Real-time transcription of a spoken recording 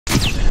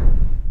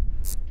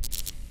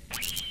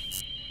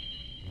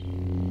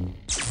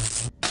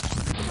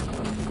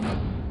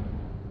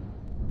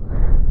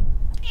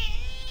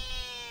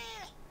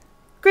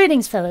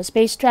Greetings, fellow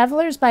space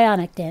travelers.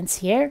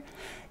 BionicDance here.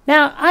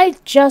 Now, I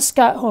just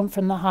got home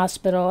from the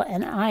hospital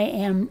and I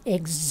am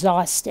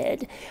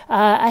exhausted.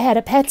 I had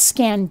a PET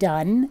scan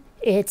done.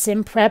 It's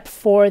in prep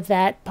for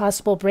that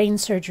possible brain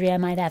surgery I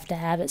might have to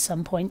have at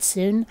some point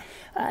soon.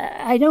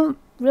 I don't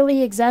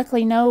really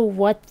exactly know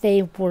what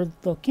they were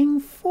looking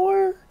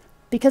for,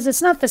 because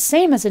it's not the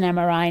same as an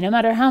MRI, no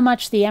matter how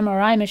much the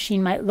MRI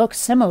machine might look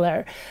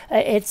similar.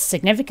 It's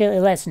significantly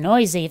less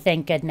noisy,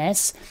 thank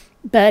goodness.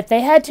 But they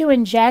had to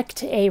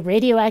inject a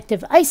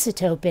radioactive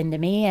isotope into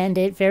me, and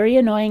it very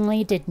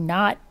annoyingly did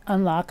not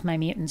unlock my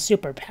mutant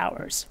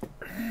superpowers.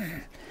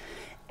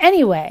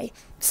 Anyway,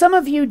 some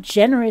of you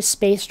generous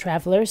space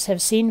travelers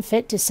have seen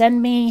fit to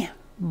send me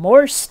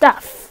more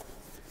stuff.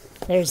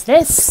 There's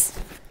this,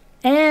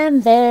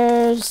 and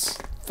there's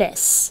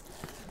this.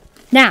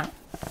 Now,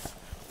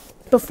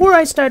 before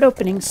I start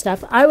opening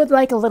stuff, I would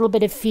like a little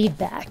bit of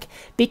feedback,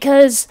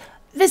 because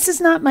this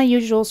is not my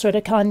usual sort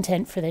of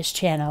content for this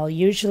channel.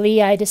 Usually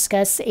I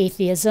discuss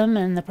atheism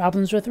and the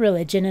problems with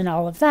religion and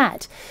all of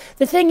that.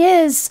 The thing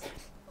is,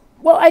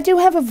 well, I do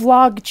have a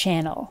vlog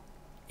channel,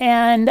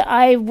 and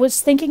I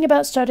was thinking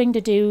about starting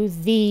to do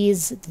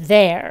these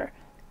there.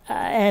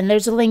 And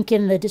there's a link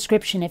in the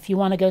description if you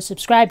want to go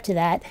subscribe to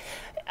that.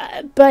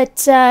 I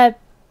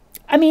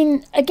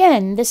mean,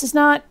 again, this is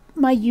not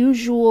my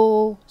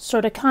usual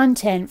sort of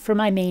content for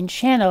my main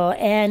channel,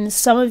 and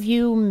some of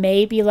you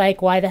may be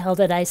like, why the hell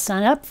did I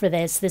sign up for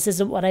this? This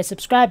isn't what I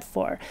subscribed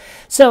for.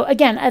 So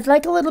again, I'd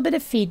like a little bit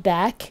of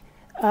feedback.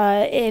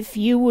 If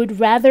you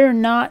would rather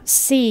not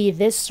see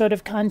this sort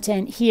of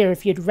content here,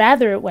 if you'd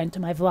rather it went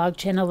to my vlog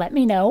channel, let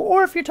me know.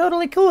 Or if you're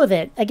totally cool with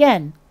it,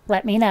 again,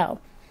 let me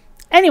know.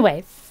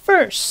 Anyway,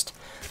 first,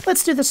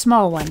 let's do the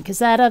small one, because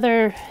that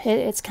other,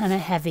 it's kind of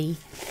heavy.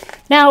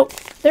 Now,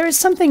 there is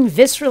something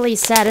viscerally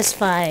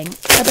satisfying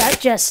about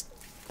just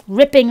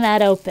ripping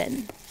that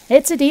open.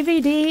 It's a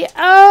DVD.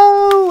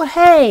 Oh,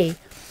 hey!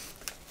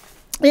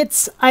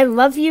 It's I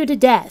Love You to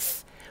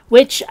Death,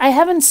 which I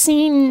haven't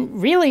seen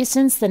really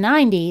since the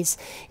 90s.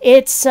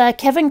 It's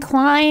Kevin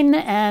Kline,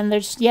 and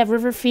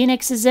River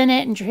Phoenix is in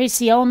it, and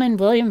Tracy Ullman,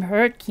 William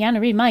Hurt, Keanu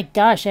Reeves. My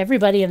gosh,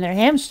 everybody and their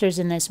hamsters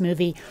in this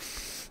movie.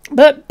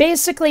 But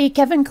basically,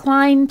 Kevin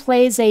Kline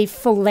plays a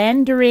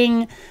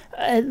philandering,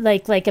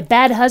 like a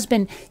bad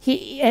husband.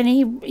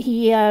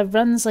 He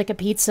runs like a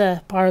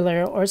pizza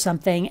parlor or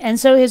something. And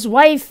so his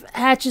wife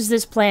hatches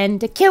this plan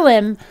to kill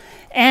him,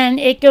 and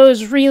it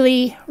goes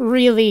really,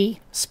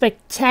 really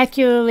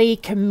spectacularly,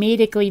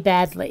 comedically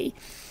badly.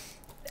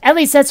 At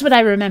least that's what I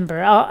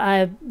remember.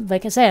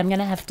 Like I say, I'm going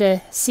to have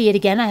to see it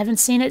again. I haven't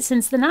seen it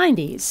since the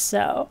 90s.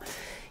 So,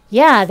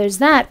 yeah, there's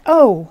that.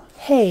 Oh,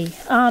 hey,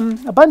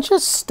 a bunch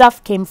of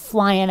stuff came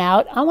flying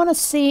out. I want to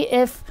see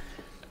if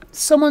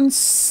someone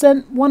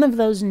sent one of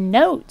those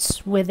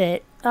notes with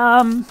it.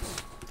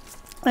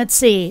 Let's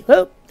see.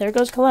 Oh, there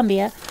goes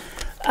Columbia.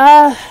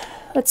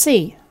 Let's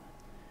see.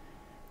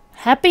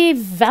 Happy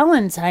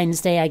Valentine's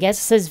Day, I guess.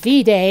 It says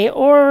V-Day,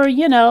 or,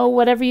 you know,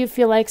 whatever you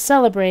feel like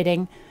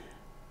celebrating.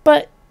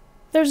 But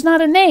there's not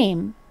a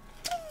name.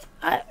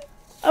 I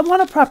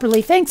want to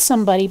properly thank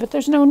somebody, but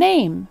there's no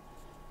name.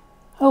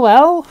 Oh,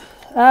 well,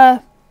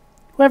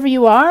 whoever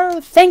you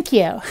are, thank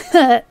you.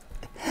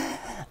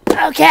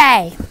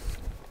 Okay,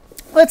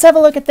 let's have a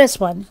look at this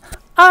one.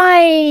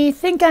 I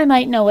think I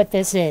might know what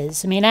this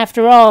is. I mean,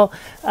 after all,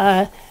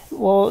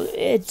 well,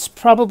 it's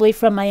probably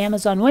from my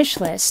Amazon wish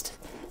list.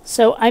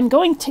 So I'm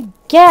going to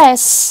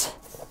guess.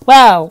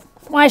 Well,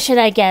 why should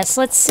I guess?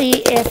 Let's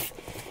see if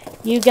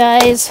you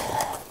guys...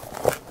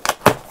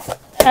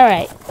 All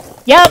right.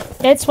 Yep,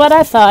 it's what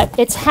I thought.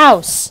 It's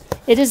House.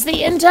 It is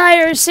the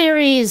entire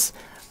series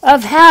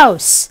of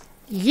House.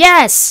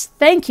 Yes,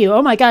 thank you.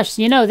 Oh my gosh,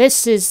 you know,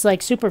 this is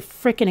like super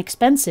freaking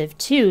expensive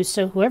too,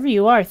 so whoever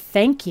you are,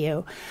 thank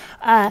you.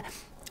 I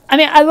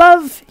mean, I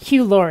love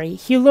Hugh Laurie.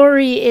 Hugh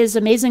Laurie is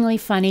amazingly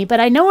funny,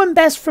 but I know him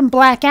best from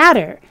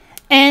Blackadder.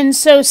 And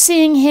so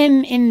seeing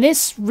him in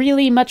this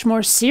really much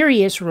more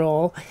serious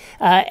role,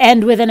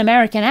 and with an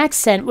American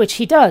accent, which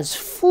he does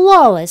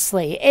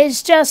flawlessly,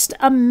 is just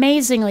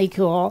amazingly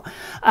cool.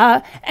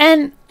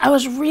 And I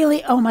was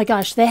really, oh my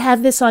gosh, they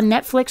had this on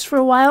Netflix for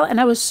a while, and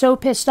I was so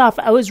pissed off.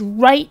 I was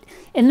right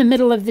in the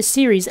middle of the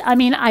series. I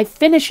mean, I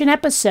finish an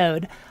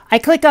episode, I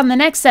click on the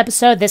next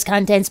episode, this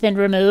content's been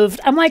removed.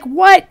 I'm like,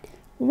 what?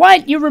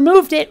 What? You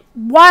removed it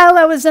while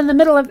I was in the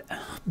middle of...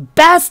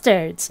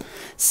 Bastards!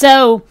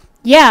 So...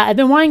 yeah, I've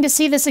been wanting to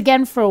see this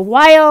again for a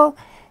while,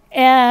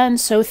 and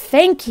so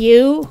thank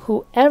you,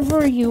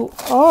 whoever you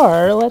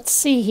are. Let's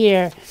see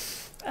here.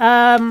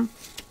 It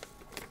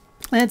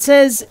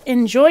says,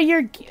 enjoy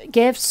your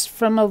gifts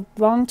from a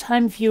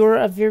longtime viewer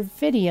of your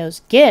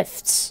videos.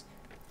 Gifts?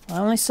 Well,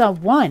 I only saw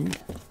one.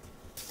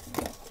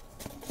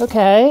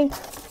 Okay.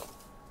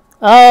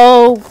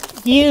 Oh,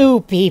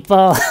 you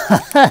people.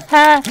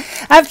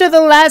 After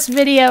the last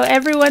video,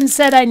 everyone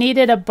said I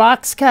needed a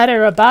box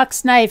cutter, a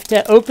box knife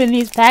to open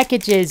these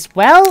packages.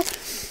 Well,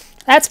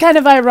 that's kind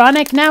of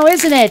ironic now,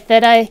 isn't it?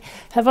 That I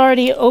have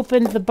already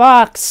opened the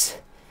box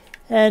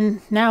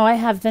and now I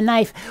have the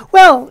knife.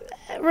 Well,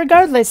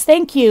 regardless,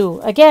 thank you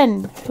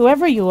again,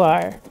 whoever you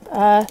are.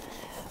 I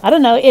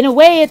don't know, in a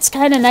way it's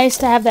kind of nice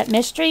to have that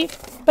mystery,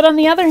 but on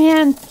the other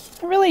hand,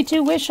 I really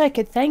do wish I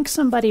could thank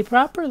somebody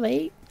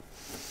properly.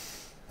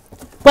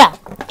 Well,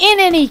 in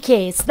any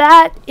case,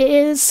 that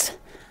is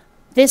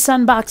this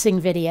unboxing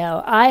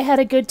video. I had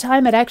a good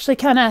time. It actually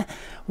kind of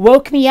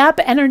woke me up,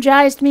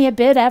 energized me a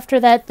bit after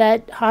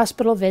that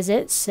hospital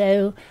visit.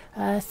 So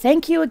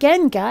thank you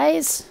again,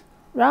 guys.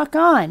 Rock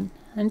on.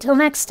 Until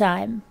next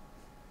time.